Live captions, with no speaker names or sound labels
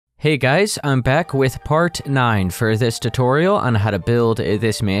Hey guys, I'm back with part 9 for this tutorial on how to build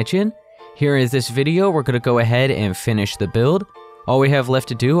this mansion. Here in this video, we're going to go ahead and finish the build. All we have left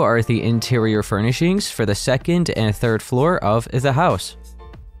to do are the interior furnishings for the second and third floor of the house.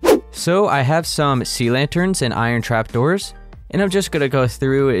 So I have some sea lanterns and iron trapdoors, and I'm just going to go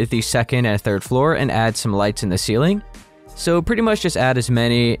through the second and third floor and add some lights in the ceiling. So pretty much just add as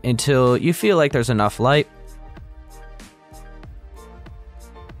many until you feel like there's enough light.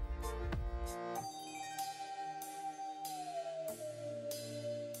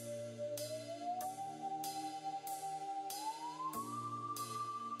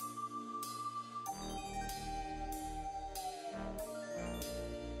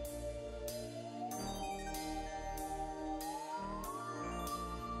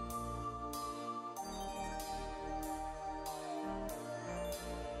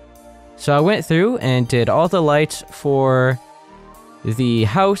 So I went through and did all the lights for the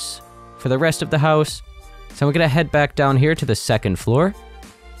house, for the rest of the house. So we're going to head back down here to the second floor.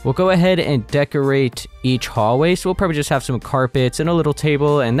 We'll go ahead and decorate each hallway. So we'll probably just have some carpets and a little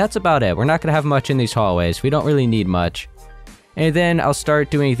table, and that's about it. We're not going to have much in these hallways. We don't really need much. And then I'll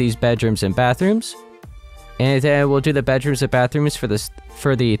start doing these bedrooms and bathrooms. And then we'll do the bedrooms and bathrooms for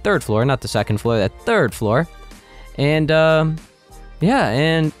the third floor, not the second floor, the third floor. And yeah,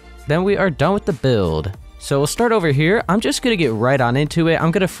 and then we are done with the build. So we'll start over here. I'm just going to get right on into it. I'm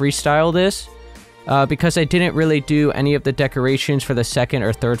going to freestyle this because I didn't really do any of the decorations for the second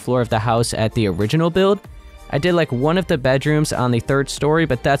or third floor of the house at the original build. I did like one of the bedrooms on the third story,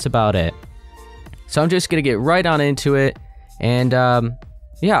 but that's about it. So I'm just going to get right on into it. And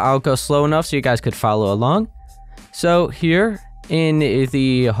yeah, I'll go slow enough so you guys could follow along. So here in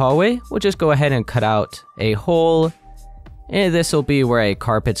the hallway, we'll just go ahead and cut out a hole. And this will be where a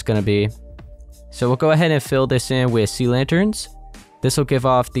carpet's gonna be. So we'll go ahead and fill this in with sea lanterns. This will give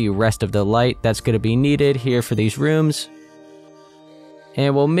off the rest of the light that's gonna be needed here for these rooms.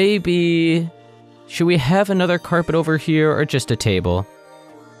 And we'll maybe... should we have another carpet over here or just a table?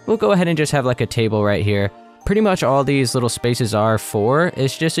 We'll go ahead and just have like a table right here. Pretty much all these little spaces are for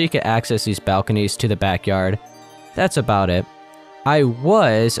is just so you can access these balconies to the backyard. That's about it. I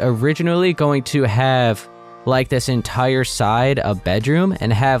was originally going to have like this entire side a bedroom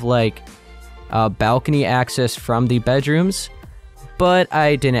and have like balcony access from the bedrooms, but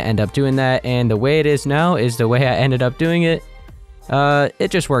I didn't end up doing that, and the way it is now is the way I ended up doing it. It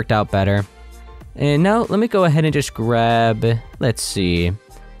just worked out better. And now let me go ahead and just grab, let's see,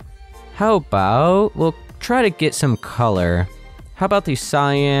 how about we'll try to get some color. How about the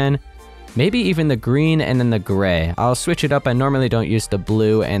cyan, maybe even the green and then the gray. I'll switch it up. I normally don't use the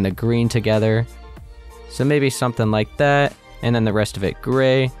blue and the green together. So maybe something like that, and then the rest of it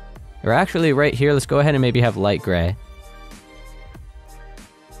gray. Or actually right here, let's go ahead and maybe have light gray.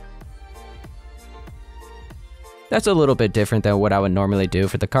 That's a little bit different than what I would normally do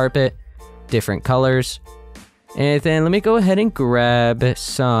for the carpet. Different colors. And then let me go ahead and grab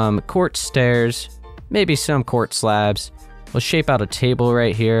some quartz stairs, maybe some quartz slabs. We'll shape out a table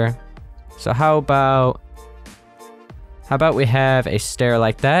right here. So how about we have a stair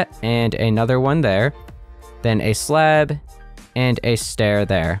like that, and another one there. Then a slab, and a stair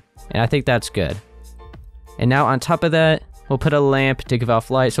there. And I think that's good. And now on top of that, we'll put a lamp to give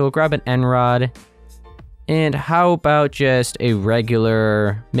off light. So we'll grab an end rod. And how about just a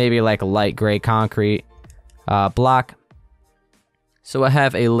regular, maybe like light gray concrete block. So we'll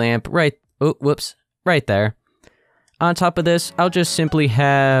have a lamp right there. On top of this, I'll just simply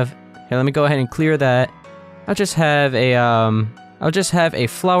have, here, let me go ahead and clear that. I'll just have a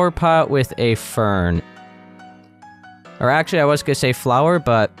flower pot with a fern. Or actually, I was going to say flower,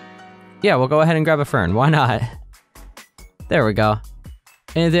 but yeah, we'll go ahead and grab a fern. Why not? There we go.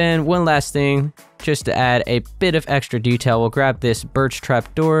 And then one last thing, just to add a bit of extra detail, we'll grab this birch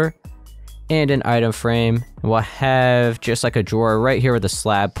trapdoor and an item frame. We'll have just like a drawer right here where the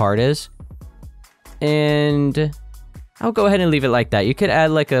slab part is. And I'll go ahead and leave it like that. You could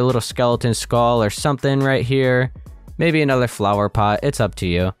add like a little skeleton skull or something right here. Maybe another flower pot. It's up to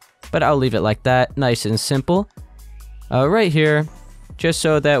you. But I'll leave it like that, nice and simple. Right here, just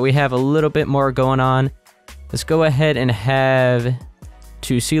so that we have a little bit more going on. Let's go ahead and have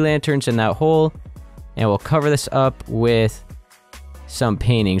 2 sea lanterns in that hole, and we'll cover this up with some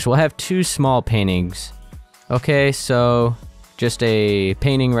paintings. We'll have 2 small paintings. Okay, so just a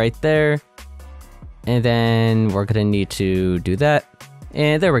painting right there, and then we're gonna need to do that,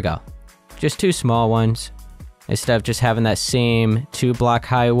 and there we go. Just 2 small ones, instead of just having that same 2 block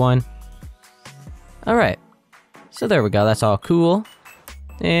high one. Alright. So there we go, that's all cool.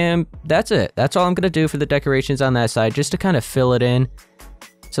 And that's it. That's all I'm going to do for the decorations on that side, just to kind of fill it in.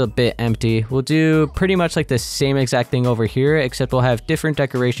 It's a bit empty. We'll do pretty much like the same exact thing over here, except we'll have different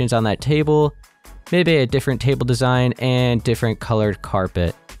decorations on that table, maybe a different table design, and different colored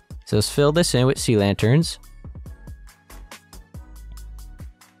carpet. So let's fill this in with sea lanterns.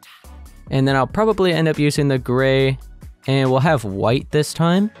 And then I'll probably end up using the gray, and we'll have white this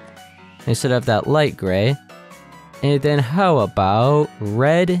time, instead of that light gray. And then how about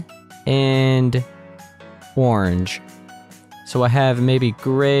red and orange? So I have maybe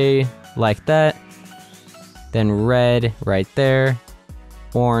gray like that, then red right there,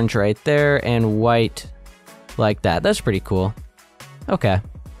 orange right there, and white like that. That's pretty cool. Okay.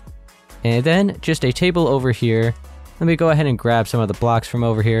 And then just a table over here. Let me go ahead and grab some of the blocks from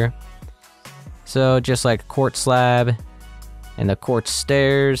over here. So just like quartz slab and the quartz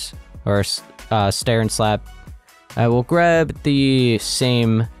stairs, or stair and slab. I will grab the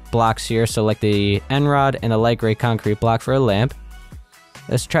same blocks here, so like the end rod and the light gray concrete block for a lamp.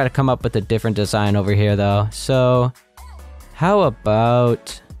 Let's try to come up with a different design over here though. So how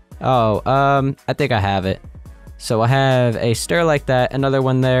about, I think I have it. So I have a stair like that, another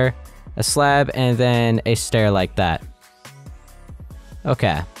one there, a slab, and then a stair like that.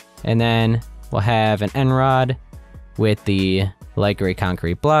 Okay, and then we'll have an end rod with the light gray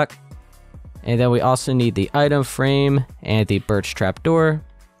concrete block. And then we also need the item frame and the birch trap door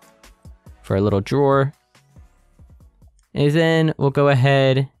for a little drawer. And then we'll go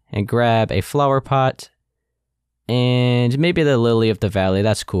ahead and grab a flower pot and maybe the lily of the valley.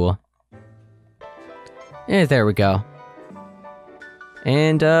 That's cool. And there we go.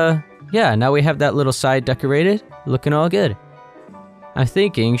 And yeah, now we have that little side decorated, looking all good. I'm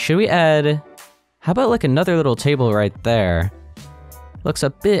thinking, should we add, how about like another little table right there? Looks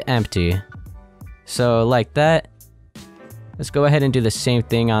a bit empty. So like that. Let's go ahead and do the same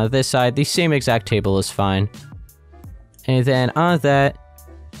thing on this side. The same exact table is fine. And then on that,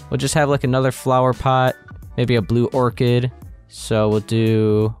 we'll just have like another flower pot, maybe a blue orchid. So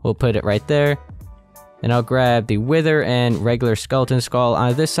we'll put it right there. And I'll grab the wither and regular skeleton skull.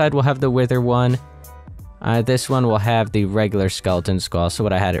 On this side, we'll have the wither one. On this one, we'll have the regular skeleton skull. So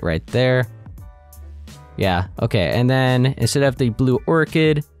I had it right there. Yeah, okay. And then instead of the blue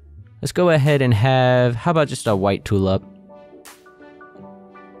orchid, let's go ahead and have, how about just a white tulip?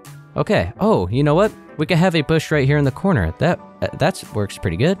 Okay. Oh, you know what? We could have a bush right here in the corner. That works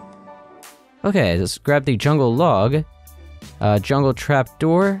pretty good. Okay, let's grab the jungle log, jungle trap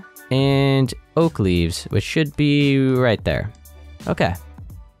door, and oak leaves, which should be right there. Okay.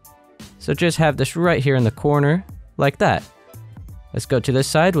 So just have this right here in the corner, like that. Let's go to this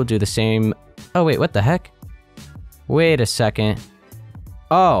side. We'll do the same. Oh wait, what the heck? Wait a second.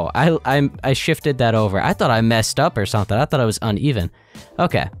 Oh, I shifted that over. I thought I messed up or something. I thought it was uneven.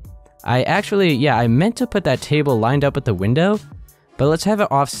 Okay. I actually, yeah, I meant to put that table lined up with the window, but let's have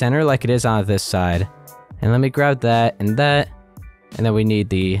it off center like it is on this side. And let me grab that. And then we need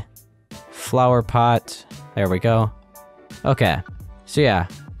the flower pot. There we go. Okay. So yeah,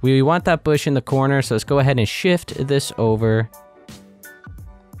 we want that bush in the corner. So let's go ahead and shift this over.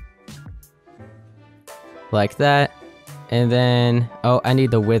 Like that. And then, oh, I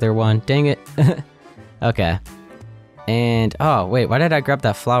need the wither one. Dang it. Okay. And, oh, wait, why did I grab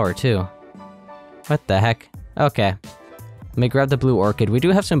that flower too? What the heck? Okay. Let me grab the blue orchid. We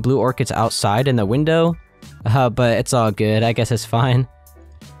do have some blue orchids outside in the window, but it's all good. I guess it's fine.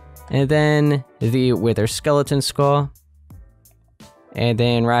 And then the wither skeleton skull. And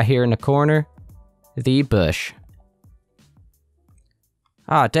then right here in the corner, the bush.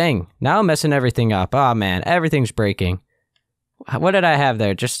 Ah, dang. Now I'm messing everything up. Oh, man. Everything's breaking. What did I have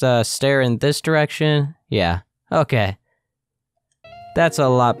there? Just stare in this direction? Yeah. Okay. That's a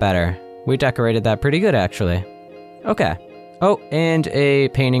lot better. We decorated that pretty good, actually. Okay. Oh, and a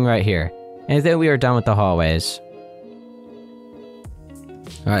painting right here. And then we are done with the hallways.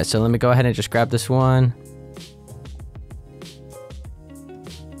 Alright, so let me go ahead and just grab this one.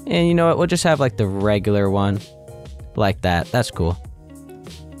 And you know what? We'll just have like the regular one. Like that. That's cool.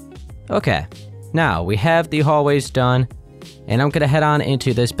 Okay. Now, we have the hallways done. And I'm going to head on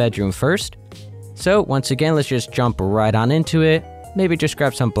into this bedroom first. So, once again, let's just jump right on into it. Maybe just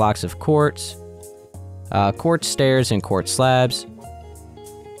grab some blocks of quartz. Quartz stairs and quartz slabs.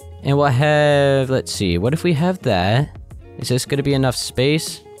 And we'll have, let's see, what if we have that? Is this going to be enough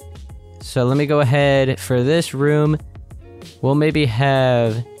space? So let me go ahead for this room. We'll maybe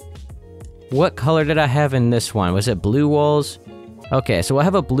have, what color did I have in this one? Was it blue walls? Okay, so we'll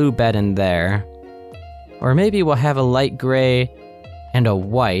have a blue bed in there. Or maybe we'll have a light gray and a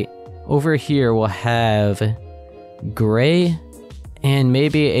white. Over here we'll have gray and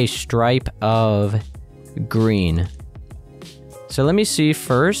maybe a stripe of green. So let me see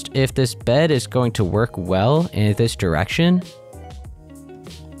first if this bed is going to work well in this direction.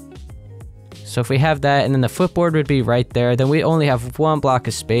 So if we have that, and then the footboard would be right there, then we only have one block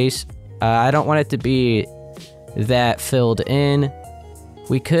of space. I don't want it to be that filled in.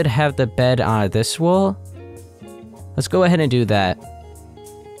 We could have the bed on this wall. Let's go ahead and do that.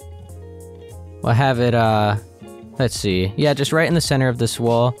 We'll have it, let's see. Yeah, just right in the center of this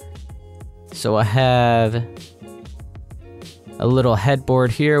wall. So we'll have a little headboard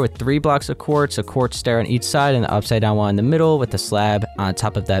here with 3 blocks of quartz, a quartz stair on each side, and the upside down one in the middle with the slab on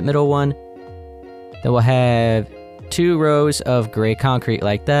top of that middle one. Then we'll have 2 rows of gray concrete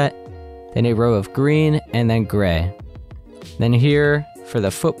like that, then a row of green, and then gray. Then here, for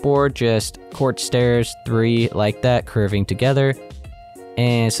the footboard, just quartz stairs, 3 like that, curving together,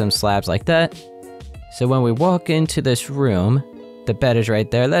 and some slabs like that. So when we walk into this room, the bed is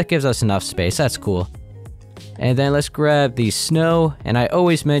right there. That gives us enough space. That's cool. And then let's grab the snow. And I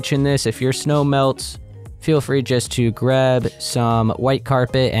always mention this, if your snow melts, feel free just to grab some white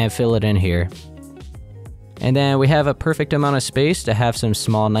carpet and fill it in here. And then we have a perfect amount of space to have some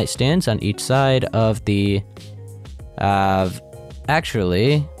small nightstands on each side of the...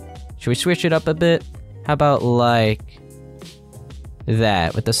 actually, should we switch it up a bit? How about like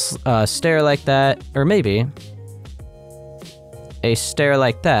that, with the stair like that, or maybe a stair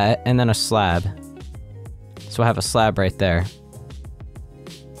like that, and then a slab. So we'll have a slab right there.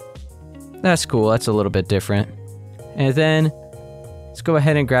 That's cool, that's a little bit different. And then, let's go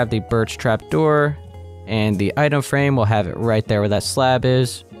ahead and grab the birch trapdoor, and the item frame, we'll have it right there where that slab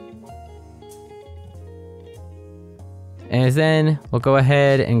is. And then, we'll go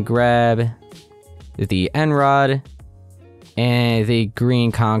ahead and grab the end rod, and the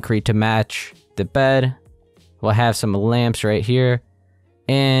green concrete to match the bed. We'll have some lamps right here.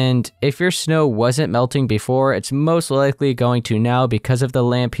 And if your snow wasn't melting before, it's most likely going to now because of the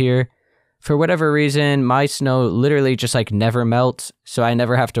lamp here. For whatever reason, my snow literally just like never melts, so I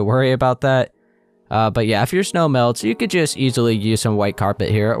never have to worry about that. But yeah, if your snow melts, you could just easily use some white carpet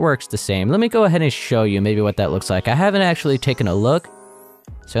here. It works the same. Let me go ahead and show you maybe what that looks like. I haven't actually taken a look,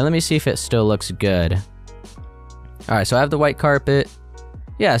 so let me see if it still looks good. Alright, so I have the white carpet.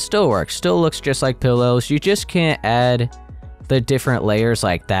 Yeah, it still works. Still looks just like pillows. You just can't add the different layers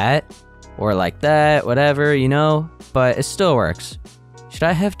like that, or like that, whatever, you know? But it still works. Should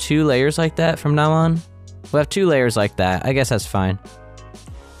I have 2 layers like that from now on? We'll have 2 layers like that. I guess that's fine.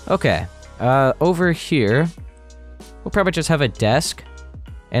 Okay. Over here, we'll probably just have a desk.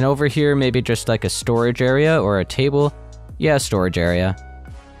 And over here, maybe just like a storage area or a table. Yeah, storage area.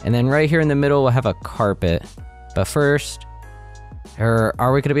 And then right here in the middle, we'll have a carpet. But first, are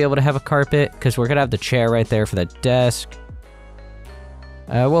we going to be able to have a carpet? Because we're going to have the chair right there for the desk.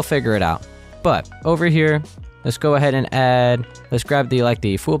 We'll figure it out. But over here, let's go ahead and add, let's grab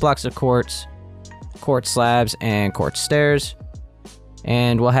the full blocks of quartz slabs, and quartz stairs.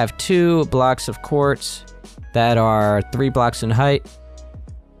 And we'll have 2 blocks of quartz that are 3 blocks in height.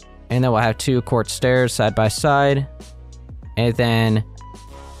 And then we'll have 2 quartz stairs side by side. And then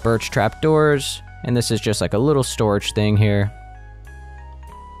birch trapdoors. And this is just like a little storage thing here.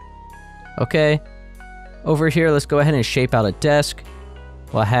 Okay. Over here, let's go ahead and shape out a desk.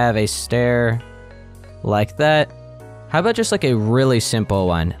 We'll have a stair like that. How about just like a really simple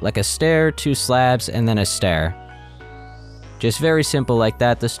one? Like a stair, 2 slabs, and then a stair. Just very simple like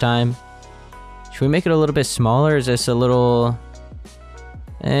that this time. Should we make it a little bit smaller? Is this a little...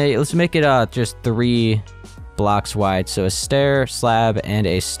 let's make it just 3 blocks wide. So a stair, slab, and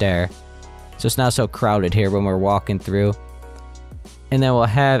a stair. So it's not so crowded here when we're walking through. And then we'll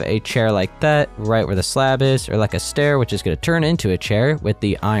have a chair like that, right where the slab is, or like a stair, which is going to turn into a chair with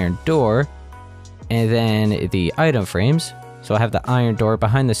the iron door. And then the item frames. So I'll have the iron door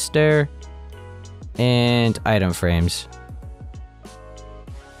behind the stair, and item frames.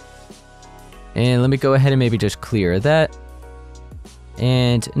 And let me go ahead and maybe just clear that.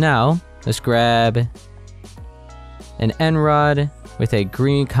 And now, let's grab an end rod with a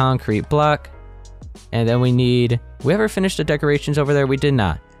green concrete block. And then we ever finished the decorations over there? We did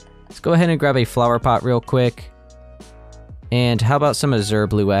not. Let's go ahead and grab a flower pot real quick. And how about some azure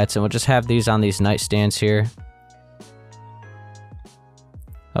bluettes? And we'll just have these on these nightstands here.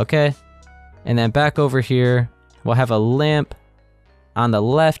 Okay. And then back over here, we'll have a lamp on the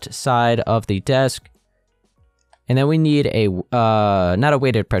left side of the desk. And then we need a, not a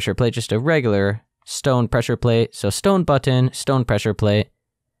weighted pressure plate, just a regular stone pressure plate. So stone button, stone pressure plate.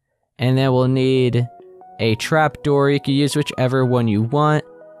 And then we'll need a trap door. You can use whichever one you want.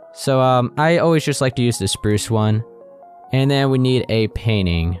 So I always just like to use the spruce one. And then we need a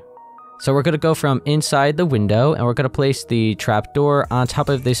painting. So we're going to go from inside the window, and we're going to place the trapdoor on top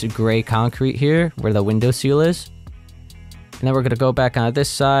of this gray concrete here, where the window seal is. And then we're going to go back on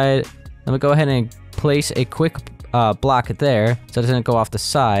this side. Then we'll go ahead and place a quick block there, so it doesn't go off the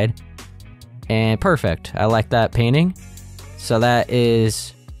side. And perfect. I like that painting. So that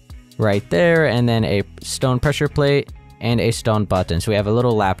is right there, and then a stone pressure plate and a stone button. So we have a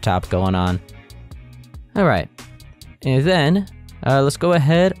little laptop going on. All right. And then let's go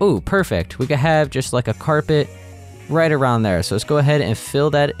ahead. Oh, perfect. We could have just like a carpet right around there. So let's go ahead and fill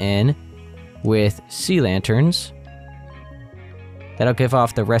that in with sea lanterns. That'll give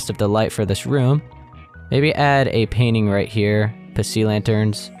off the rest of the light for this room. Maybe add a painting right here. Put sea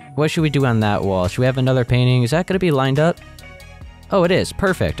lanterns. What should we do on that wall? Should we have another painting? Is that going to be lined up? Oh, it is.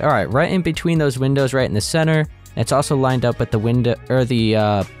 Perfect. All right. Right in between those windows, right in the center. It's also lined up with the window, or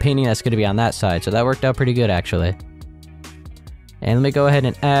the painting that's going to be on that side. So that worked out pretty good, actually. And let me go ahead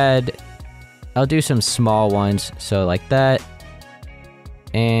and add, I'll do some small ones. So like that.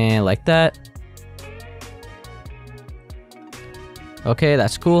 And like that. Okay,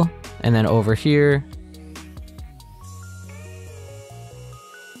 that's cool. And then over here.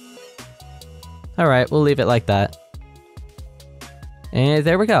 Alright, we'll leave it like that. And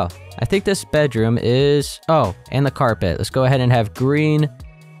there we go. I think this bedroom is... Oh, and the carpet. Let's go ahead and have green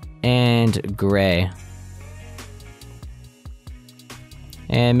and gray.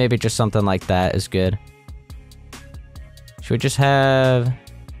 And maybe just something like that is good. Should we just have...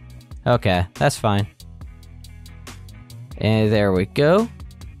 Okay, that's fine. And there we go.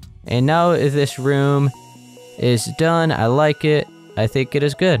 And now this room is done. I like it. I think it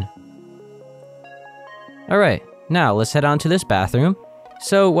is good. Alright, now let's head on to this bathroom.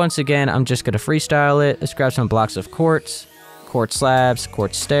 So once again, I'm just going to freestyle it. Let's grab some blocks of quartz slabs,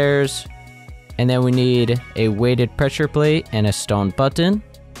 quartz stairs. And then we need a weighted pressure plate and a stone button.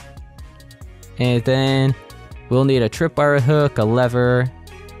 And then we'll need a tripwire hook, a lever,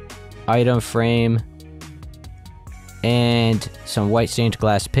 item frame, and some white stained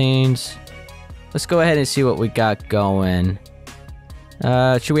glass panes. Let's go ahead and see what we got going.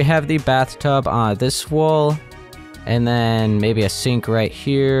 Should we have the bathtub on this wall? And then maybe a sink right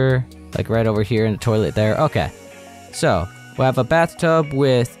here, like right over here, and a toilet there. Okay, so we'll have a bathtub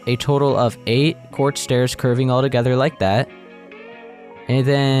with a total of 8 quartz stairs curving all together like that. And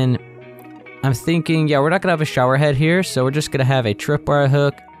then I'm thinking, yeah, we're not gonna have a shower head here, so we're just gonna have a tripwire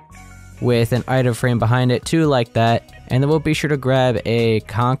hook with an item frame behind it too, like that. And then we'll be sure to grab a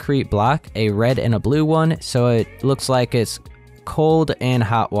concrete block, a red and a blue one, so it looks like it's cold and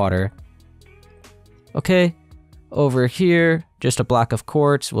hot water. Okay, over here, just a block of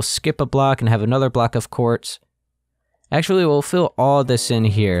quartz. We'll skip a block and have another block of quartz. Actually, we'll fill all this in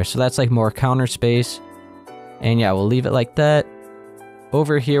here, so that's like more counter space. And yeah, we'll leave it like that.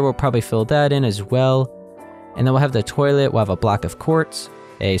 Over here, we'll probably fill that in as well. And then we'll have the toilet. We'll have a block of quartz,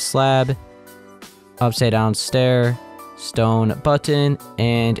 a slab, upside down stair, stone button,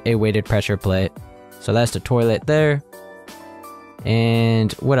 and a weighted pressure plate. So that's the toilet there.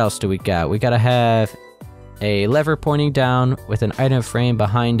 And what else do we got? We gotta have a lever pointing down with an item frame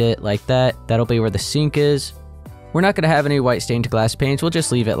behind it like that. That'll be where the sink is. We're not gonna have any white stained glass panes. We'll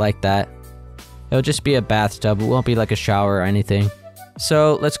just leave it like that. It'll just be a bathtub. It won't be like a shower or anything.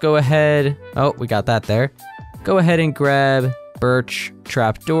 So let's go ahead. Oh, we got that there. Go ahead and grab birch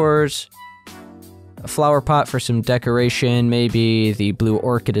trapdoors, a flower pot for some decoration, maybe the blue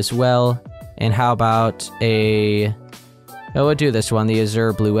orchid as well. And how about a... Oh, we'll do this one, the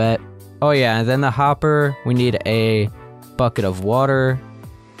azure bluette. Oh yeah, and then the hopper, we need a bucket of water.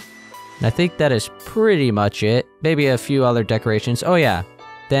 And I think that is pretty much it. Maybe a few other decorations. Oh yeah,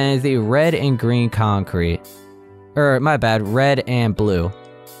 then the red and green concrete. Or, my bad, red and blue.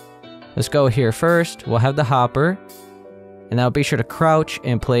 Let's go here first. We'll have the hopper. And then I'll be sure to crouch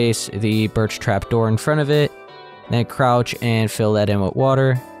and place the birch trapdoor in front of it. Then crouch and fill that in with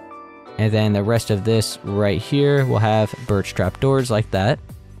water. And then the rest of this right here, we'll have birch trapdoors like that.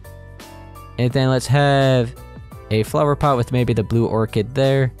 And then let's have a flower pot with maybe the blue orchid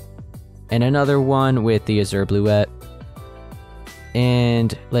there. And another one with the azure bluette.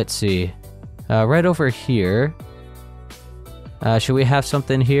 And let's see. Right over here. Should we have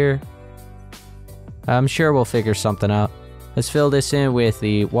something here? I'm sure we'll figure something out. Let's fill this in with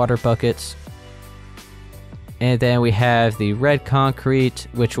the water buckets. And then we have the red concrete,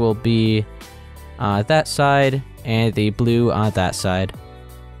 which will be on that side, and the blue on that side.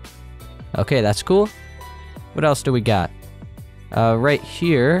 Okay, that's cool. What else do we got? Right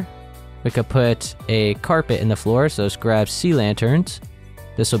here, we could put a carpet in the floor, so let's grab sea lanterns.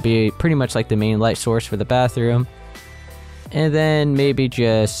 This will be pretty much like the main light source for the bathroom. And then maybe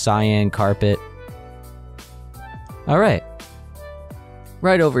just cyan carpet. Alright.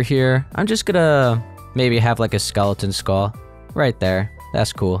 Right over here, I'm just gonna maybe have like a skeleton skull. Right there.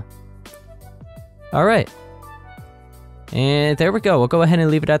 That's cool. Alright. And there we go. We'll go ahead and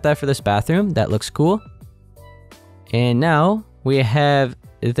leave it at that for this bathroom. That looks cool. And now we have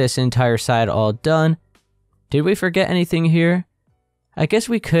this entire side all done. Did we forget anything here? I guess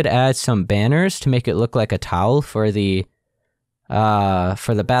we could add some banners to make it look like a towel for the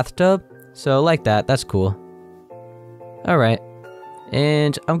bathtub. So like that, that's cool. Alright.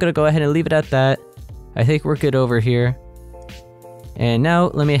 And I'm gonna go ahead and leave it at that. I think we're good over here. And now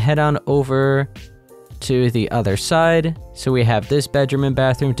let me head on over to the other side. So we have this bedroom and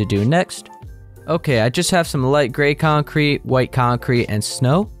bathroom to do next. Okay, I just have some light gray concrete, white concrete, and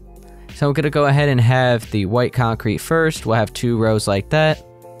snow. So I'm gonna go ahead and have the white concrete first. We'll have 2 rows like that.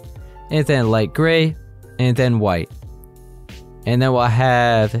 And then light gray, and then white. And then we'll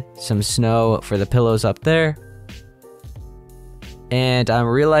have some snow for the pillows up there. And I'm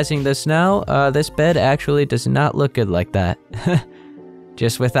realizing this now, this bed actually does not look good like that.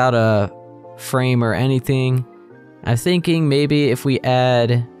 Just without a frame or anything. I'm thinking maybe if we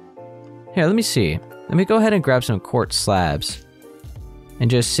add... Here, let me see. Let me go ahead and grab some quartz slabs.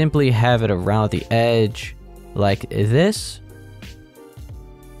 And just simply have it around the edge like this.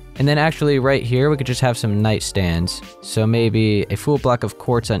 And then actually right here, we could just have some nightstands. So maybe a full block of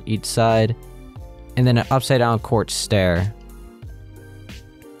quartz on each side. And then an upside down quartz stair.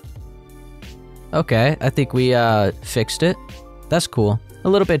 Okay, I think we fixed it. That's cool. A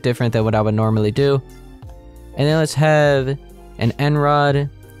little bit different than what I would normally do. And then let's have an end rod.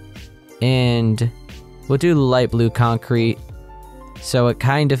 And we'll do light blue concrete. So it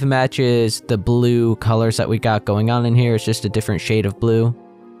kind of matches the blue colors that we got going on in here. It's just a different shade of blue.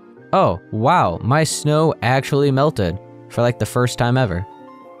 Oh, wow. My snow actually melted for like the first time ever.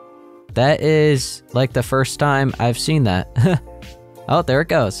 That is like the first time I've seen that. Oh, there it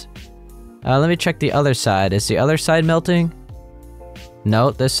goes. Let me check the other side. Is the other side melting?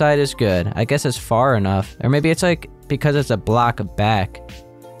 No, this side is good. I guess it's far enough. Or maybe it's like because it's a block back.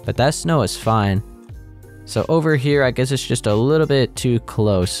 But that snow is fine. So over here, I guess it's just a little bit too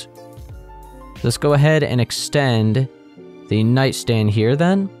close. Let's go ahead and extend the nightstand here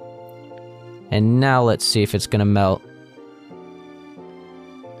then. And now let's see if it's gonna melt.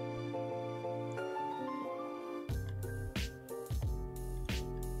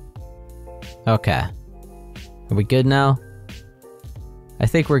 Okay. Are we good now? I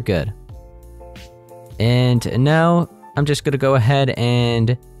think we're good. And now I'm just gonna go ahead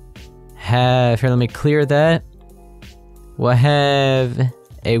and have, here, let me clear that. We'll have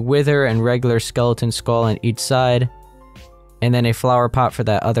a wither and regular skeleton skull on each side. And then a flower pot for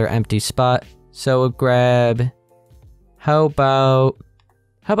that other empty spot. So we'll grab, how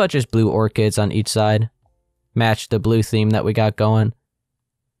about just blue orchids on each side? Match the blue theme that we got going.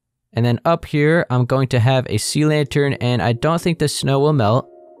 And then up here, I'm going to have a sea lantern, and I don't think the snow will melt.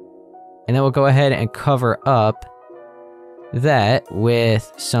 And then we'll go ahead and cover up that with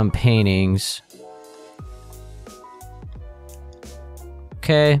some paintings.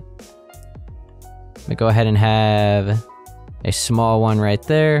 Okay. Let me go ahead and have a small one right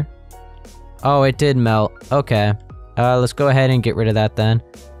there. Oh, it did melt. Okay. Let's go ahead and get rid of that then.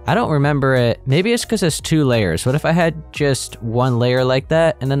 I don't remember it. Maybe it's because it's 2 layers. What if I had just 1 layer like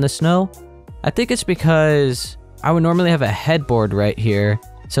that and then the snow? I think it's because I would normally have a headboard right here.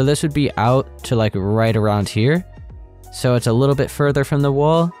 So this would be out to like right around here. So it's a little bit further from the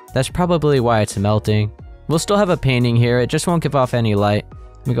wall. That's probably why it's melting. We'll still have a painting here. It just won't give off any light.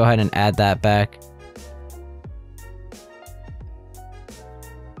 Let me go ahead and add that back.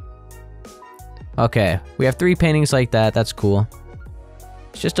 Okay, we have 3 paintings like that. That's cool.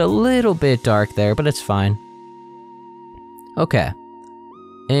 It's just a little bit dark there, but it's fine. Okay.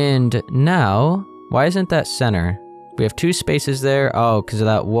 And now, why isn't that center? We have 2 spaces there. Oh, because of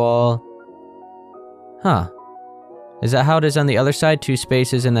that wall. Huh. Is that how it is on the other side? 2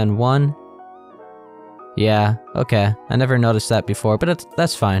 spaces and then 1? Yeah, okay. I never noticed that before, but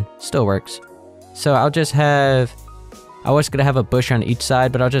that's fine. Still works. So I'll just have... I was going to have a bush on each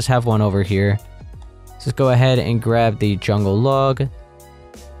side, but I'll just have one over here. So let's go ahead and grab the jungle log,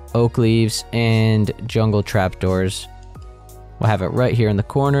 oak leaves, and jungle trapdoors. We'll have it right here in the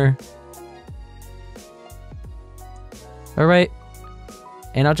corner. Alright.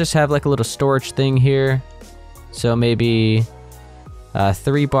 And I'll just have like a little storage thing here. So maybe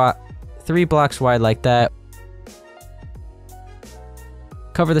 3 blocks wide like that.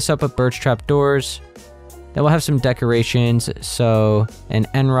 Cover this up with birch trapdoors. Then we'll have some decorations. So an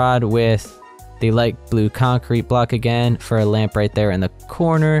end rod with the light blue concrete block again for a lamp right there in the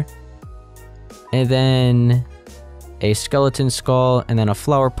corner. And then a skeleton skull, and then a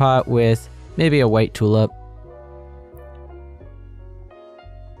flower pot with maybe a white tulip.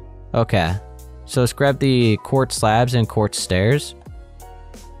 Okay, so let's grab the quartz slabs and quartz stairs.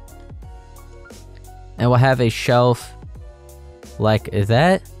 And we'll have a shelf like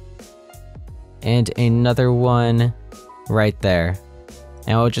that. And another one right there.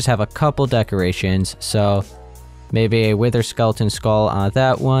 And we'll just have a couple decorations. So maybe a wither skeleton skull on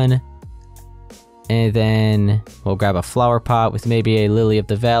that one. And then we'll grab a flower pot with maybe a lily of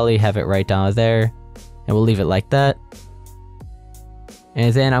the valley, have it right down there. And we'll leave it like that.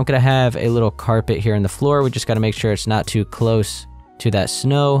 And then I'm gonna have a little carpet here in the floor. We just gotta make sure it's not too close to that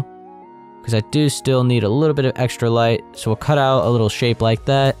snow, because I do still need a little bit of extra light. So we'll cut out a little shape like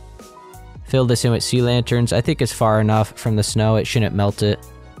that. Fill this in with sea lanterns. I think it's far enough from the snow, it shouldn't melt it.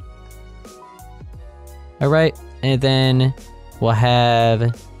 Alright, and then we'll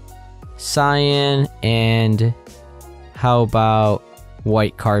have cyan, and how about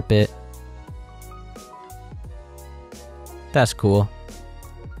white carpet? That's cool.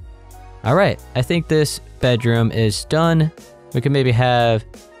 Alright, I think this bedroom is done. We can maybe have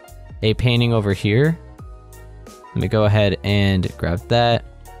a painting over here. Let me go ahead and grab that.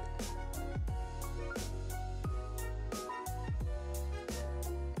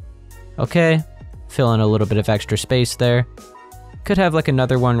 Okay, fill in a little bit of extra space there. Could have like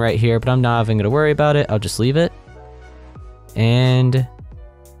another one right here, but I'm not even going to worry about it. I'll just leave it. And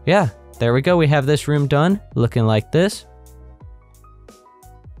yeah, there we go. We have this room done, looking like this.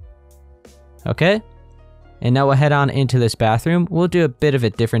 Okay, and now we'll head on into this bathroom. We'll do a bit of a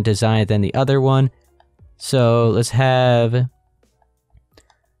different design than the other one. So let's go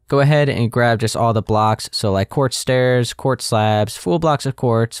ahead and grab just all the blocks. So like quartz stairs, quartz slabs, full blocks of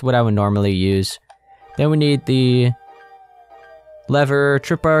quartz, what I would normally use. Then we need the lever,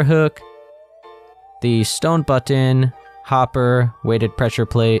 tripwire hook, the stone button, hopper, weighted pressure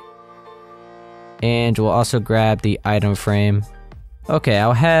plate, and we'll also grab the item frame. Okay,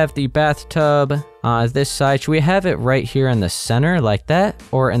 I'll have the bathtub on this side. Should we have it right here in the center like that,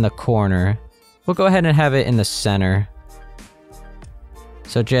 or in the corner? We'll go ahead and have it in the center.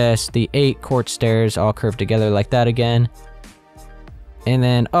 So just the 8 quartz stairs all curved together like that again. And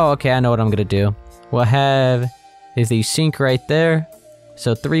then, oh, okay, I know what I'm gonna do. We'll have the sink right there.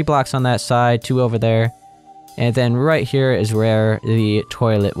 So 3 blocks on that side, 2 over there. And then right here is where the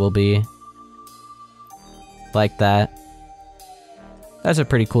toilet will be. Like that. That's a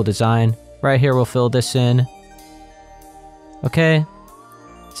pretty cool design. Right here we'll fill this in. Okay.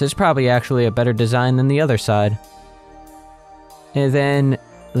 So it's probably actually a better design than the other side. And then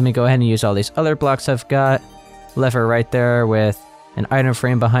let me go ahead and use all these other blocks I've got. Lever right there with an item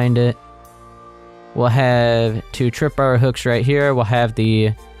frame behind it. We'll have 2 tripwire hooks right here. We'll have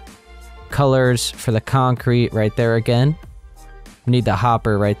the colors for the concrete right there again. We need the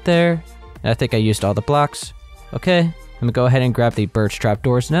hopper right there. And I think I used all the blocks. Okay. I'm gonna go ahead and grab the birch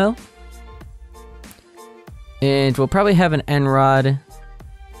trapdoors now. And we'll probably have an end rod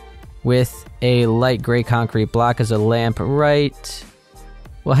with a light gray concrete block as a lamp right.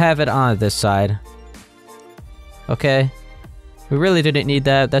 We'll have it on this side. Okay. We really didn't need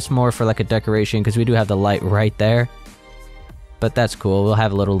that. That's more for like a decoration because we do have the light right there. But that's cool. We'll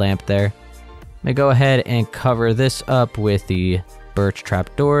have a little lamp there. Let me go ahead and cover this up with the birch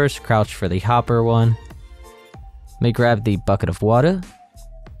trapdoors. Crouch for the hopper one. Let me grab the bucket of water.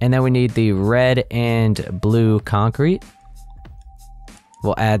 And then we need the red and blue concrete.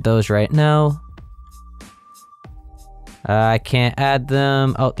 We'll add those right now. I can't add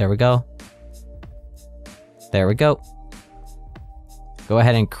them. Oh, there we go. There we go. Go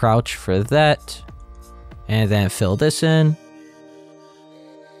ahead and crouch for that. And then fill this in.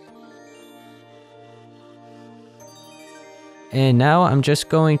 And now I'm just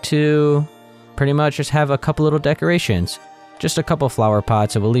going to pretty much just have a couple little decorations. Just a couple flower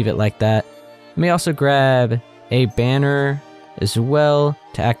pots, and we'll leave it like that. Let me also grab a banner as well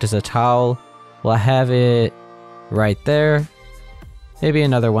to act as a towel. We'll have it right there. Maybe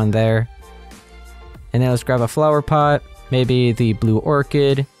another one there. And then let's grab a flower pot, maybe the blue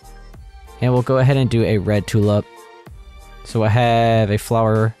orchid. And we'll go ahead and do a red tulip. So we'll have a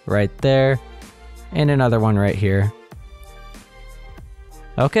flower right there. And another one right here.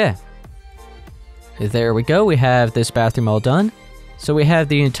 Okay. There we go, we have this bathroom all done. So we have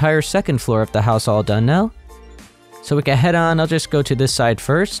the entire second floor of the house all done now. So we can head on, I'll just go to this side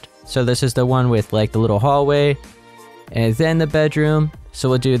first. So this is the one with like the little hallway. And then the bedroom. So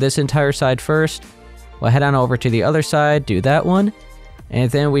we'll do this entire side first. We'll head on over to the other side, do that one. And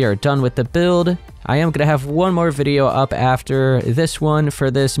then we are done with the build. I am going to have one more video up after this one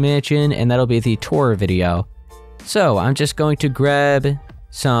for this mansion, and that'll be the tour video. So I'm just going to grab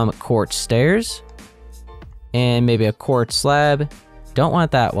some quartz stairs and maybe a quartz slab. Don't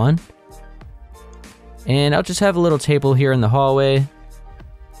want that one. And I'll just have a little table here in the hallway.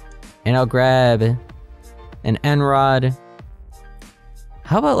 And I'll grab an end rod.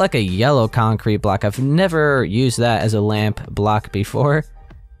 How about like a yellow concrete block? I've never used that as a lamp block before.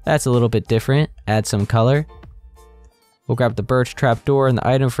 That's a little bit different. Add some color. We'll grab the birch trap door in the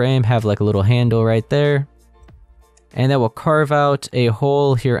item frame, have like a little handle right there. And then we'll carve out a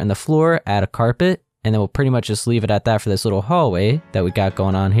hole here in the floor, add a carpet, and then we'll pretty much just leave it at that for this little hallway that we got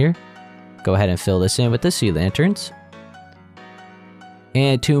going on here. Go ahead and fill this in with the sea lanterns.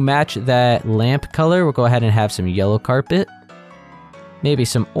 And to match that lamp color, we'll go ahead and have some yellow carpet. Maybe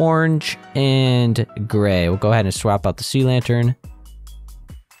some orange and gray. We'll go ahead and swap out the sea lantern.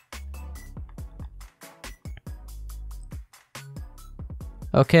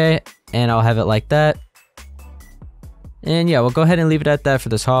 Okay, and I'll have it like that. And yeah, we'll go ahead and leave it at that for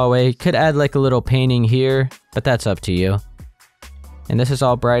this hallway. You could add like a little painting here, but that's up to you. And this is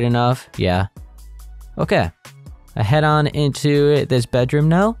all bright enough, yeah. Okay, I head on into this bedroom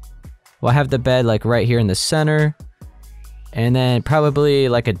now. We'll have the bed like right here in the center. And then probably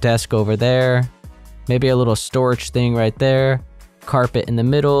like a desk over there. Maybe a little storage thing right there. Carpet in the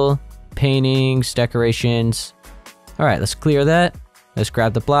middle. Paintings, decorations. Alright, let's clear that. Let's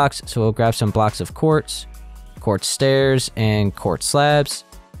grab the blocks. So we'll grab some blocks of quartz. Quartz stairs and quartz slabs.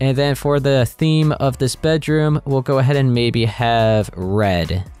 And then for the theme of this bedroom, we'll go ahead and maybe have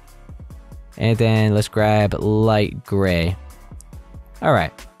red. And then let's grab light gray.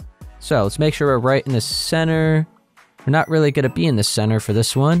 Alright, so let's make sure we're right in the center. We're not really going to be in the center for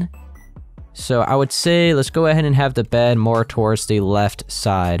this one. So I would say let's go ahead and have the bed more towards the left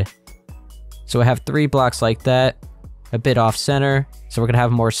side. So we have 3 blocks like that, a bit off center. So we're going to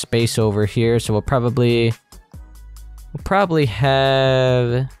have more space over here. So we'll probably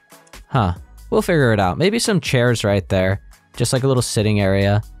have, we'll figure it out. Maybe some chairs right there, just like a little sitting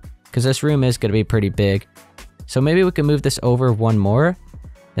area, because this room is going to be pretty big. So maybe we can move this over one more.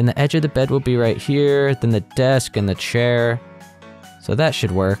 Then the edge of the bed will be right here, then the desk and the chair. So that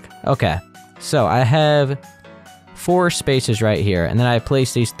should work. Okay, so I have 4 spaces right here, and then I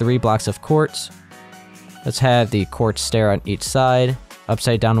place these 3 blocks of quartz. Let's have the quartz stair on each side,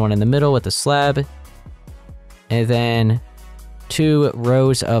 upside down one in the middle with a slab. And then 2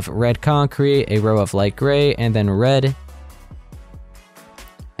 rows of red concrete, a row of light gray, and then red.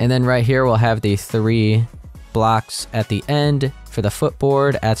 And then right here we'll have the 3 blocks at the end for the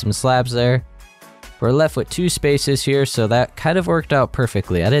footboard, add some slabs there. We're left with 2 spaces here, so that kind of worked out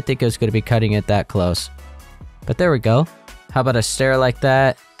perfectly. I didn't think it was going to be cutting it that close. But there we go. How about a stair like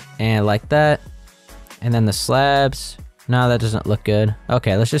that, and like that, and then the slabs. No, that doesn't look good.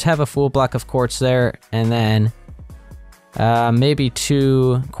 Okay, let's just have a full block of quartz there, and then maybe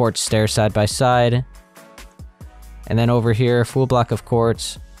 2 quartz stairs side by side. And then over here, full block of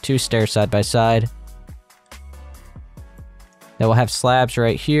quartz, 2 stairs side by side. Then we'll have slabs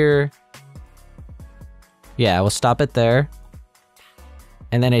right here. Yeah, we'll stop it there.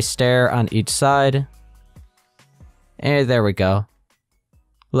 And then a stair on each side. And there we go.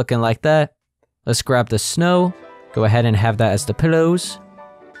 Looking like that. Let's grab the snow. Go ahead and have that as the pillows.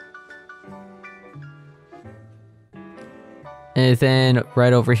 And then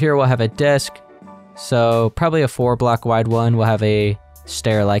right over here we'll have a desk. So probably a 4 block wide one. We'll have a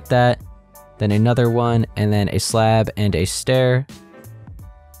stair like that. Then another one, and then a slab and a stair.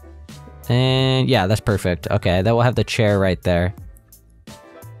 And yeah, that's perfect. Okay, then we'll have the chair right there.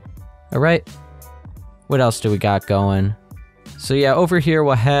 Alright. What else do we got going? So yeah, over here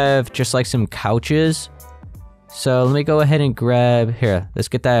we'll have just like some couches. So let me go ahead and grab, here, let's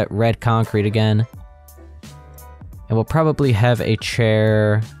get that red concrete again. And we'll probably have a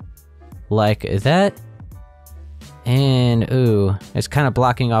chair like that. And ooh, it's kind of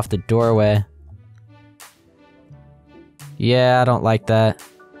blocking off the doorway. Yeah, I don't like that.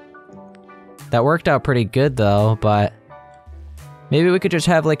 That worked out pretty good though, but maybe we could just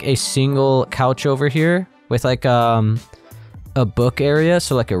have like a single couch over here with like a book area,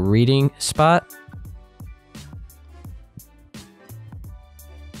 so like a reading spot.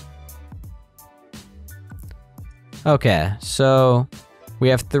 Okay, so we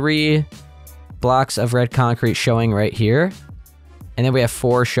have 3 blocks of red concrete showing right here, and then we have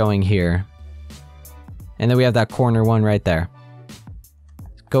 4 showing here, and then we have that corner one right there.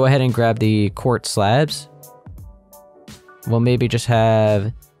 Go ahead and grab the quartz slabs. We'll maybe just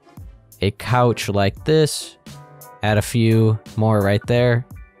have a couch like this, add a few more right there.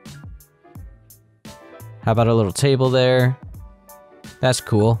 How about a little table there? That's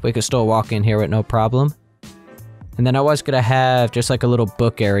cool. We could still walk in here with no problem. And then I was gonna have just like a little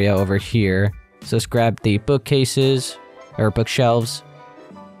book area over here. So let's grab the bookcases, or bookshelves.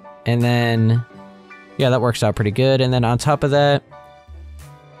 And then, yeah, that works out pretty good. And then on top of that,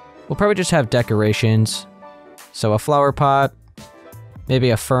 we'll probably just have decorations. So a flower pot,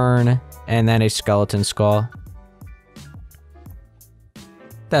 maybe a fern, and then a skeleton skull.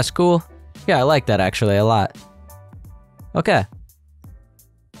 That's cool. Yeah, I like that actually a lot. Okay.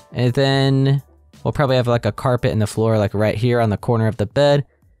 And then we'll probably have like a carpet in the floor, like right here on the corner of the bed.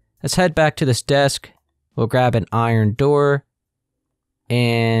 Let's head back to this desk. We'll grab an iron door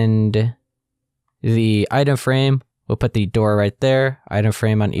and the item frame. We'll put the door right there, item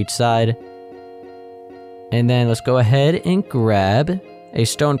frame on each side. And then let's go ahead and grab a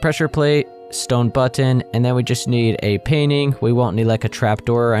stone pressure plate, stone button, and then we just need a painting. We won't need like a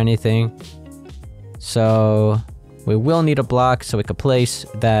trapdoor or anything. So we will need a block, so we could place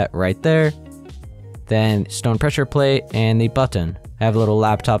that right there. Then stone pressure plate and the button. I have a little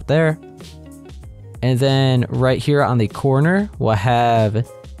laptop there. And then right here on the corner, we'll have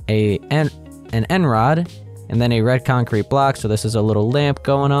an end rod and then a red concrete block. So this is a little lamp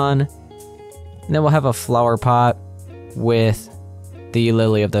going on. And then we'll have a flower pot with the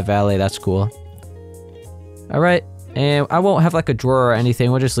lily of the valley. That's cool. All right. And I won't have like a drawer or anything.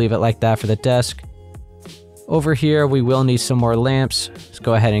 We'll just leave it like that for the desk. Over here, we will need some more lamps. Let's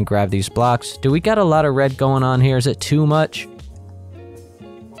go ahead and grab these blocks. Do we got a lot of red going on here? Is it too much?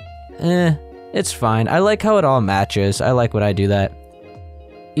 It's fine. I like how it all matches. I like when I do that.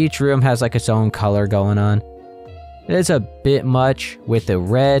 Each room has like its own color going on. It is a bit much with the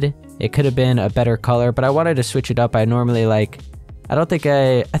red. It could have been a better color, but I wanted to switch it up. I normally like, I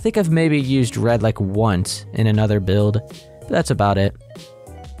think I've maybe used red like once in another build. But that's about it.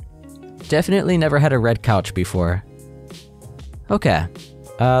 Definitely never had a red couch before. Okay.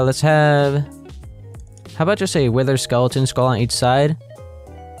 Let's have, how about just a wither skeleton skull on each side?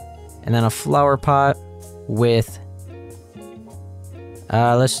 And then a flower pot with,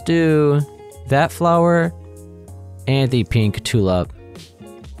 let's do that flower and the pink tulip.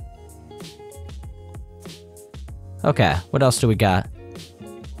 Okay, what else do we got?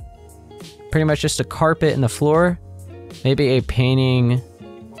 Pretty much just a carpet in the floor. Maybe a painting.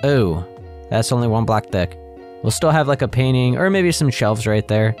 Oh, that's only one block thick. We'll still have like a painting or maybe some shelves right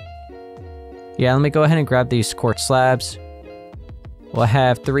there. Yeah, let me go ahead and grab these quartz slabs. We'll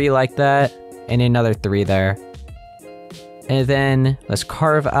have 3 like that and another 3 there. And then let's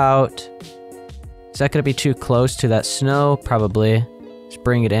carve out. Is that gonna be too close to that snow? Probably. Let's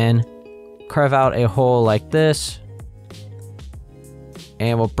bring it in. Carve out a hole like this.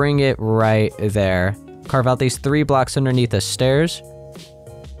 And we'll bring it right there. Carve out these 3 blocks underneath the stairs.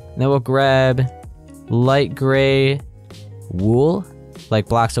 And then we'll grab light gray wool, like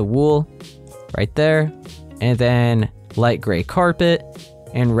blocks of wool right there. And then light gray carpet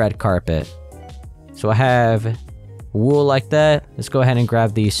and red carpet. So I have wool like that. Let's go ahead and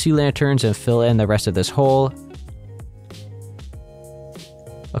grab the sea lanterns and fill in the rest of this hole.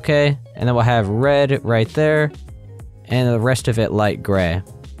 Okay, and then we'll have red right there and the rest of it light gray.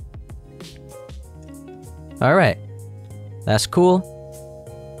 All right, that's cool.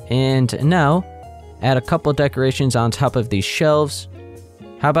 And now add a couple decorations on top of these shelves.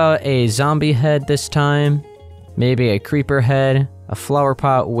 How about a zombie head this time? Maybe a creeper head, a flower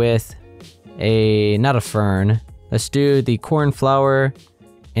pot with a, not a fern. Let's do the cornflower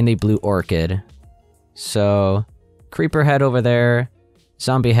and the blue orchid. So, creeper head over there,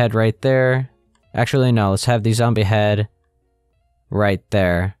 zombie head right there. Actually, no, let's have the zombie head right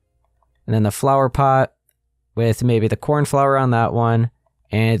there. And then the flower pot with maybe the cornflower on that one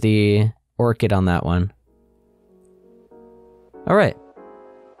and the orchid on that one. All right.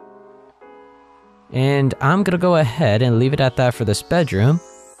 And I'm gonna go ahead and leave it at that for this bedroom.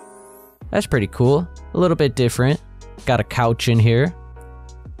 That's pretty cool. A little bit different. Got a couch in here.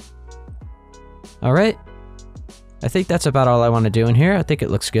 All right. I think that's about all I want to do in here. I think it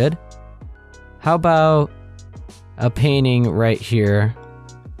looks good. How about a painting right here?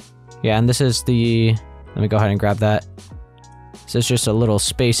 Yeah, and this is the, let me go ahead and grab that. This is just a little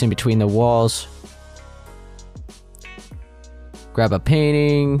space in between the walls. Grab a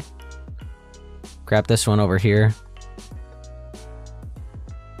painting. Grab this one over here.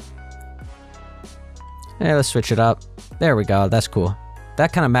 Yeah, let's switch it up. There we go, that's cool.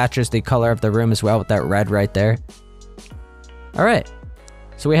 That kind of matches the color of the room as well with that red right there. All right,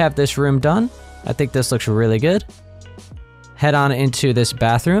 so we have this room done. I think this looks really good. Head on into this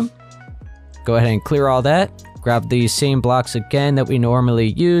bathroom. Go ahead and clear all that. grab these same blocks again that we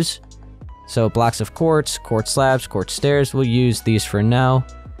normally use. So blocks of quartz, quartz slabs, quartz stairs, we'll use these for now.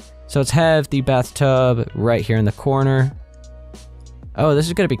 So let's have the bathtub right here in the corner. Oh, this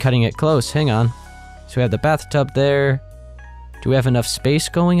is gonna be cutting it close, hang on. So we have the bathtub there. Do we have enough space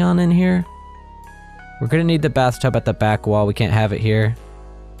going on in here? We're gonna need the bathtub at the back wall, we can't have it here.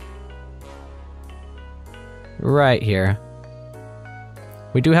 Right here.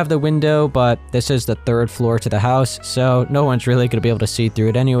 We do have the window, but this is the 3rd floor to the house, so no one's really gonna be able to see through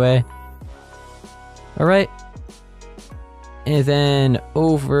it anyway. Alright. And then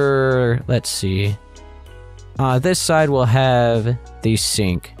over, let's see. This side will have the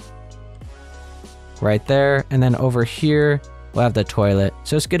sink. Right there, and then over here, we'll have the toilet.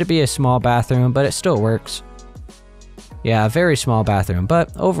 So it's gonna be a small bathroom, but it still works. Yeah, a very small bathroom,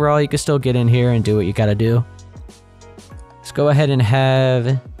 but overall you can still get in here and do what you gotta do. Let's go ahead and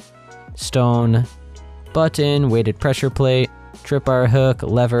have stone button, weighted pressure plate, tripwire hook,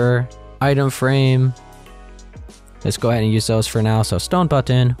 lever, item frame. Let's go ahead and use those for now. So stone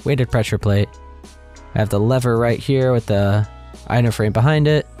button, weighted pressure plate. I have the lever right here with the item frame behind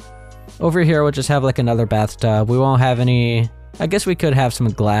it. Over here we'll just have like another bathtub. We won't have any, I guess we could have some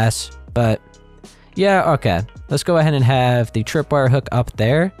glass, but yeah, okay. Let's go ahead and have the tripwire hook up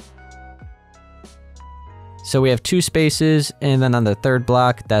there. So we have 2 spaces, and then on the 3rd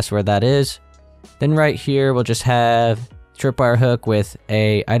block, that's where that is. Then right here, we'll just have tripwire hook with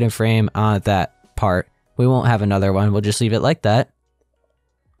a item frame on that part. We won't have another one, we'll just leave it like that.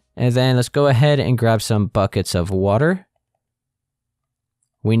 And then let's go ahead and grab some buckets of water.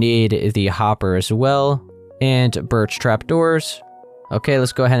 We need the hopper as well, and birch trapdoors. Okay,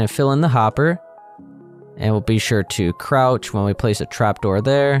 let's go ahead and fill in the hopper. And we'll be sure to crouch when we place a trapdoor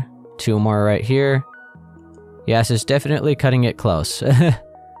there. 2 more right here. Yes, it's definitely cutting it close.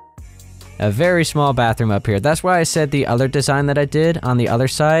 A very small bathroom up here. That's why I said the other design that I did on the other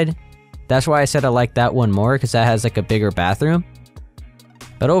side. That's why I said I like that one more, because that has like a bigger bathroom.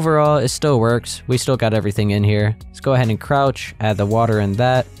 But overall, it still works. We still got everything in here. Let's go ahead and crouch, add the water in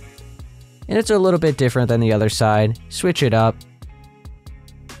that. And it's a little bit different than the other side. Switch it up.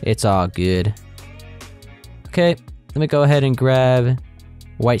 It's all good. Okay, let me go ahead and grab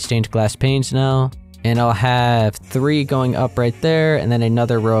white stained glass panes now. And I'll have 3 going up right there, and then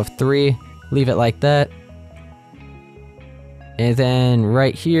another row of 3. Leave it like that. And then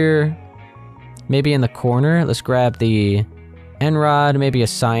right here, maybe in the corner, let's grab the end rod, maybe a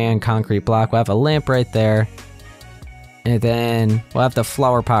cyan concrete block. We'll have a lamp right there. And then we'll have the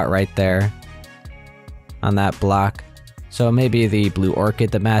flower pot right there on that block. So maybe the blue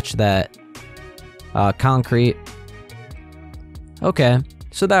orchid to match that concrete. Okay,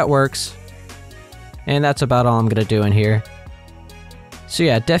 so that works. And that's about all I'm gonna do in here. So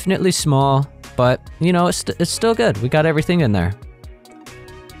yeah, definitely small, but you know, it's still good. We got everything in there.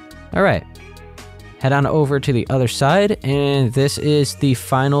 All right, head on over to the other side, and this is the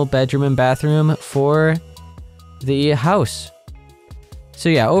final bedroom and bathroom for the house. So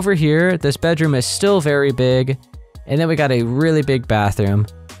yeah, over here, this bedroom is still very big, and then we got a really big bathroom.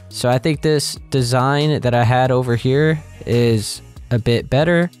 So I think this design that I had over here is a bit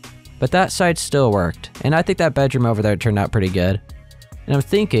better. But that side still worked, and I think that bedroom over there turned out pretty good. And I'm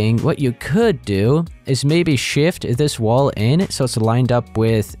thinking what you could do is maybe shift this wall in so it's lined up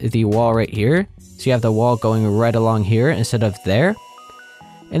with the wall right here. So you have the wall going right along here instead of there.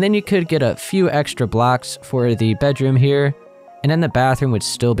 And then you could get a few extra blocks for the bedroom here, and then the bathroom would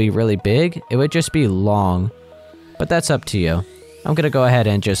still be really big. It would just be long, but that's up to you. I'm gonna go ahead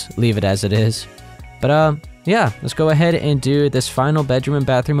and just leave it as it is. But yeah, let's go ahead and do this final bedroom and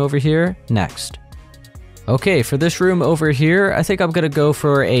bathroom over here next. Okay, for this room over here, I think I'm gonna go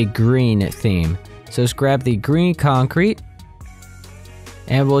for a green theme. So let's grab the green concrete,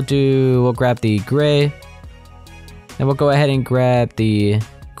 and we'll grab the gray, and we'll go ahead and grab the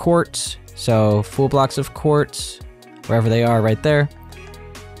quartz. So full blocks of quartz, wherever they are right there.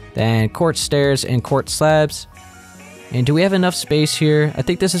 Then quartz stairs and quartz slabs. And do we have enough space here? I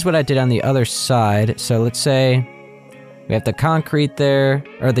think this is what I did on the other side. So let's say we have the concrete there,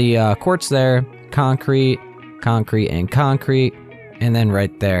 or the quartz there, concrete, concrete, and concrete, and then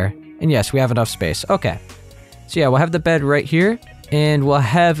right there. And yes, we have enough space. Okay. So yeah, we'll have the bed right here, and we'll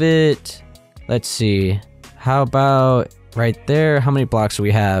have it, let's see, how about right there? How many blocks do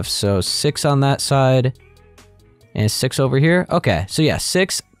we have? So 6 on that side, and 6 over here. Okay, so yeah,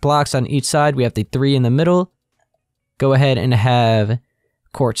 6 blocks on each side. We have the 3 in the middle. Go ahead and have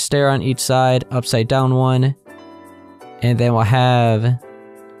quartz stair on each side, upside down one. And then we'll have,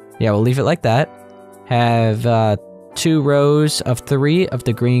 yeah, we'll leave it like that. Have 2 rows of 3 of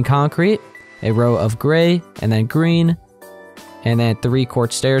the green concrete. a row of gray, and then green, and then 3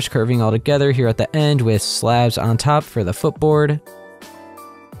 quartz stairs curving all together here at the end with slabs on top for the footboard.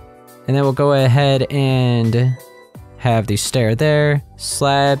 And then we'll go ahead and have the stair there,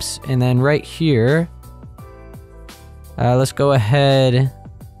 slabs, and then right here, let's go ahead.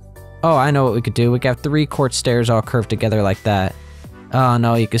 Oh, I know what we could do. We got 3 quartz stairs all curved together like that. Oh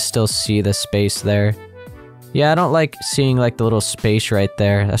no, you can still see the space there. Yeah, I don't like seeing like the little space right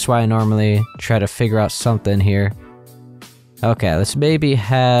there. That's why I normally try to figure out something here. Okay, let's maybe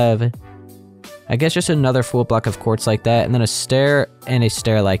have, I guess, just another full block of quartz like that, and then a stair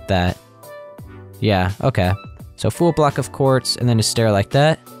like that. Yeah, okay. So full block of quartz, and then a stair like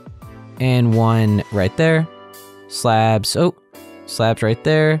that. And one right there. Slabs, oh, slabs right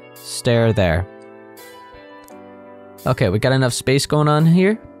there. Stair there. Okay, we got enough space going on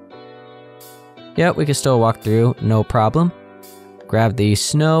here. Yep, we can still walk through, no problem. Grab the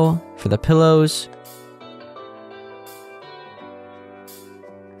snow for the pillows.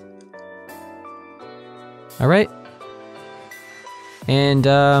 Alright. And,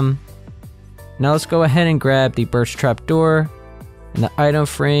 now let's go ahead and grab the birch trap door and the item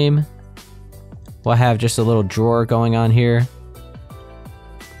frame. We'll have just a little drawer going on here.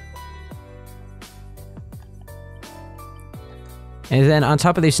 And then on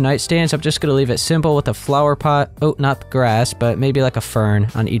top of these nightstands, I'm just going to leave it simple with a flower pot. Oh, not grass, but maybe like a fern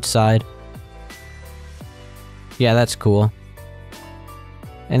on each side. Yeah, that's cool.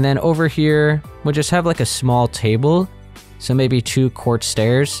 And then over here, we'll just have like a small table. So maybe 2 quartz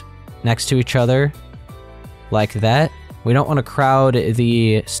stairs next to each other. Like that. We don't want to crowd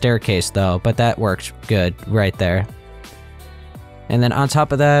the staircase though, but that works good right there. And then on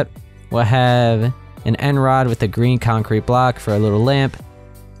top of that, we'll have an end rod with a green concrete block for a little lamp.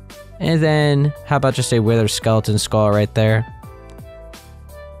 And then, how about just a withered skeleton skull right there?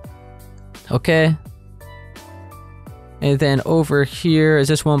 Okay. And then over here, is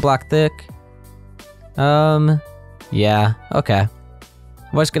this 1 block thick? Yeah, okay.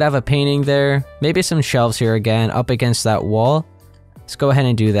 Was gonna have a painting there. Maybe some shelves here again, up against that wall. Let's go ahead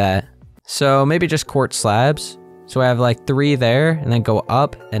and do that. So maybe just quartz slabs. So I have like 3 there, and then go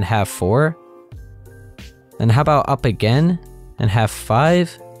up and have 4. Then how about up again and have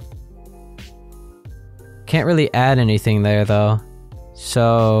 5? Can't really add anything there though.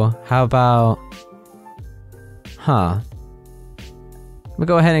 So how about, I'm gonna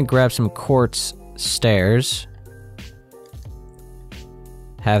go ahead and grab some quartz stairs.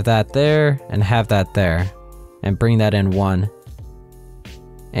 Have that there and have that there. And bring that in 1.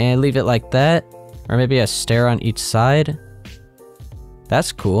 And leave it like that. Or maybe a stair on each side.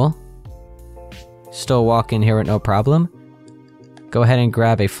 That's cool. Still walk in here with no problem. Go ahead and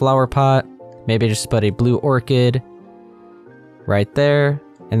grab a flower pot. Maybe just put a blue orchid right there.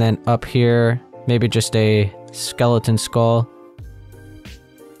 And then up here, maybe just a skeleton skull.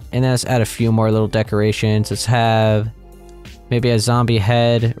 And then let's add a few more little decorations. Let's have maybe a zombie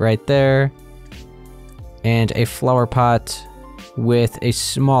head right there. And a flower pot with a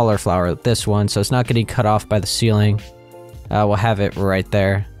smaller flower, this one, so it's not getting cut off by the ceiling. We'll have it right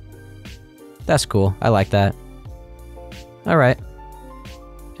there. That's cool. I like that. Alright.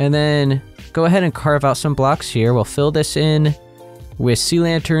 And then go ahead and carve out some blocks here. We'll fill this in with sea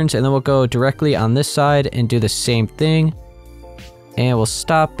lanterns, and then we'll go directly on this side and do the same thing. And we'll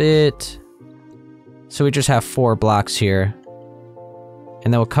stop it. So we just have 4 blocks here.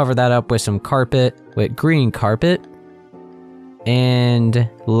 And then we'll cover that up with some carpet, with green carpet. And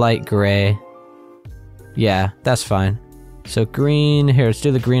light gray. Yeah, that's fine. So green, here, let's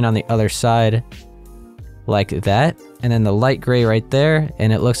do the green on the other side. Like that. And then the light gray right there.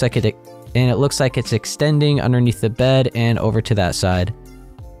 And it looks like it's extending underneath the bed and over to that side.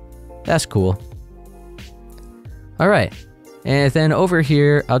 That's cool. Alright. And then over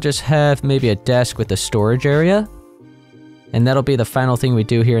here, I'll just have maybe a desk with a storage area. And that'll be the final thing we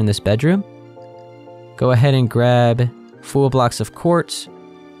do here in this bedroom. Go ahead and grab full blocks of quartz.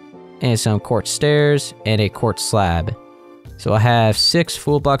 And some quartz stairs and a quartz slab. So I'll have 6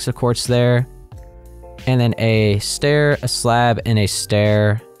 full blocks of quartz there. And then a stair, a slab, and a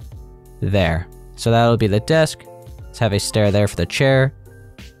stair there. So that'll be the desk. Let's have a stair there for the chair.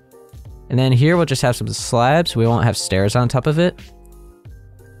 And then here we'll just have some slabs. We won't have stairs on top of it.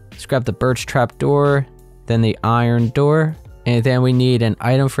 Let's grab the birch trap door, then the iron door, and then we need an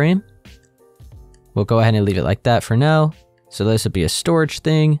item frame. We'll go ahead and leave it like that for now. So this will be a storage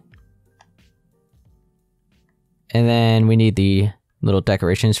thing. And then we need the little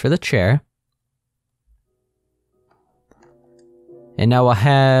decorations for the chair. And now we'll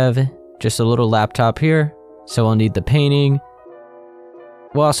have just a little laptop here. So we'll need the painting.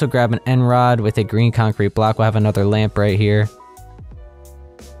 we'll also grab an end rod with a green concrete block. We'll have another lamp right here.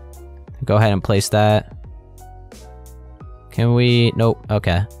 Go ahead and place that. Can we? Nope.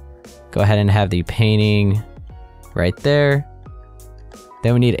 Okay. Go ahead and have the painting right there.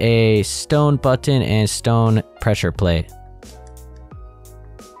 Then we need a stone button and stone pressure plate.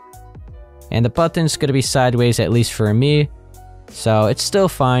 And the button's going to be sideways, at least for me. So it's still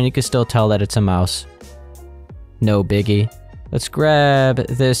fine. You can still tell that it's a mouse. No biggie. Let's grab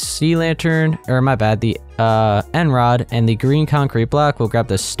this sea lantern, or my bad, the end rod and the green concrete block. We'll grab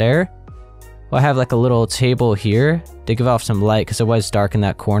the stair. We'll have like a little table here to give off some light because it was dark in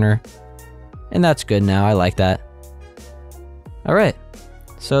that corner. And that's good now. I like that. Alright.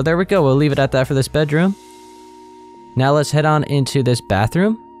 So there we go. We'll leave it at that for this bedroom. Now let's head on into this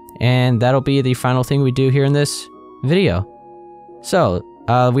bathroom. And that'll be the final thing we do here in this video. So,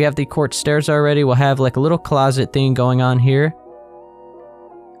 we have the quartz stairs already. We'll have like a little closet thing going on here.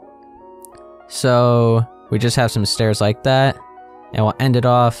 So, we just have some stairs like that. And we'll end it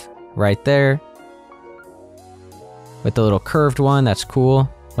off right there. With the little curved one, that's cool.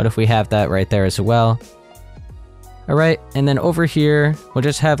 What if we have that right there as well? Alright, and then over here, we'll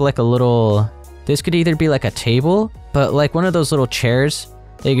just have like a little... This could either be like a table, but like one of those little chairs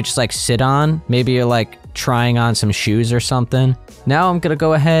that you could just like sit on. Maybe you're like trying on some shoes or something. Now I'm gonna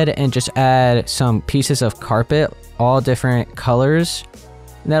go ahead and just add some pieces of carpet, all different colors.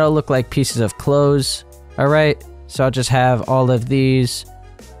 And that'll look like pieces of clothes. Alright, so I'll just have all of these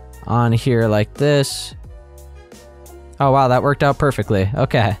on here like this. Oh wow, that worked out perfectly.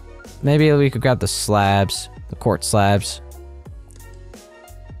 Okay, maybe we could grab the slabs, the quartz slabs.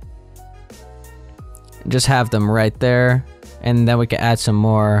 Just have them right there. And then we can add some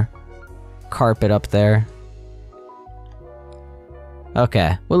more carpet up there.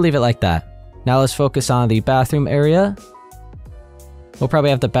 Okay, we'll leave it like that. Now let's focus on the bathroom area. We'll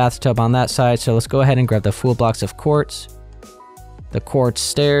probably have the bathtub on that side, so let's go ahead and grab the full blocks of quartz, the quartz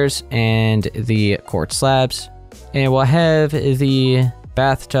stairs, and the quartz slabs. And we'll have the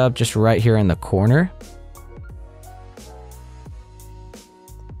bathtub just right here in the corner.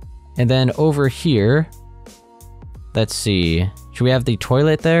 And then over here, let's see, should we have the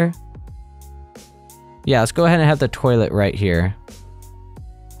toilet there? Yeah, let's go ahead and have the toilet right here.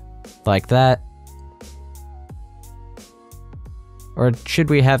 Like that. Or should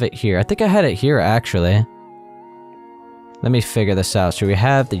we have it here? I think I had it here actually. Let me figure this out. Should we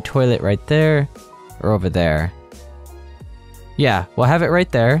have the toilet right there or over there? Yeah, we'll have it right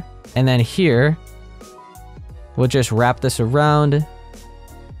there. And then here, we'll just wrap this around.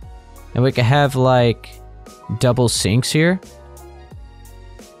 And we can have like double sinks here.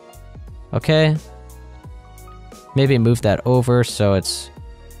 Okay. Maybe move that over so it's...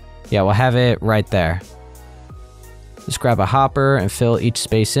 Yeah, we'll have it right there. Just grab a hopper and fill each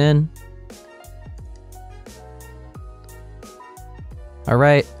space in.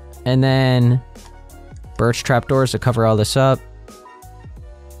 Alright, and then birch trapdoors to cover all this up.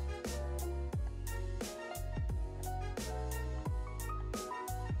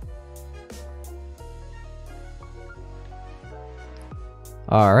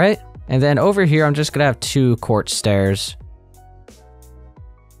 Alright, and then over here I'm just gonna have 2 quartz stairs.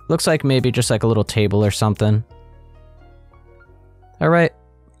 Looks like maybe just like a little table or something. Alright.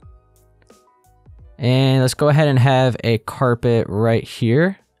 And let's go ahead and have a carpet right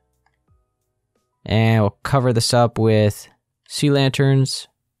here. And we'll cover this up with sea lanterns,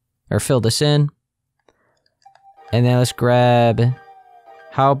 or fill this in. And then let's grab,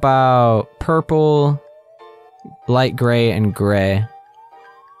 how about purple, light gray, and gray.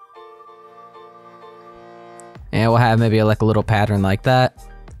 And we'll have maybe like a little pattern like that.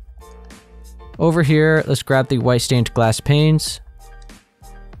 Over here, let's grab the white stained glass panes.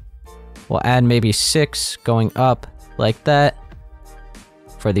 We'll add maybe 6 going up like that.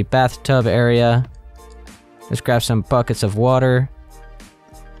 For the bathtub area, let's grab some buckets of water.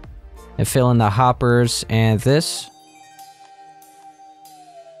 And fill in the hoppers and this.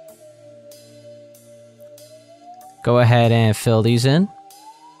 Go ahead and fill these in.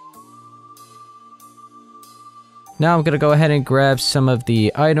 Now I'm going to go ahead and grab some of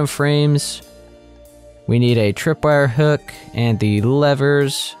the item frames. We need a tripwire hook and the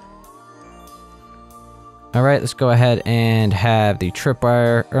levers. Alright, let's go ahead and have the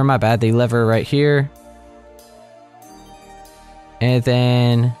tripwire, or my bad, the lever right here. And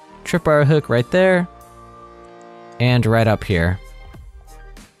then tripwire hook right there. And right up here.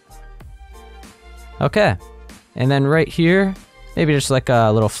 Okay. And then right here, maybe just like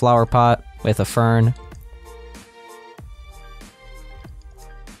a little flower pot with a fern.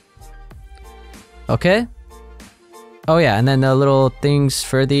 Okay. Oh yeah, and then the little things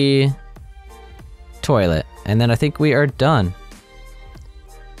for the toilet. And then I think we are done.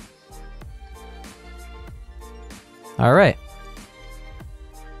 All right.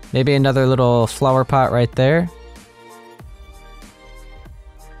 Maybe another little flower pot right there.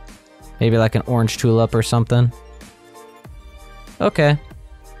 Maybe like an orange tulip or something. Okay.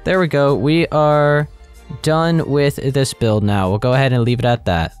 There we go. We are done with this build now. We'll go ahead and leave it at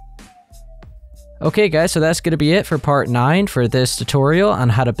that. Okay guys, so that's going to be it for part 9 for this tutorial on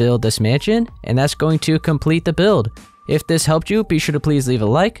how to build this mansion, and that's going to complete the build. If this helped you, be sure to please leave a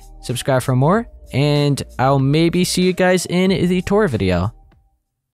like, subscribe for more, and I'll maybe see you guys in the tour video.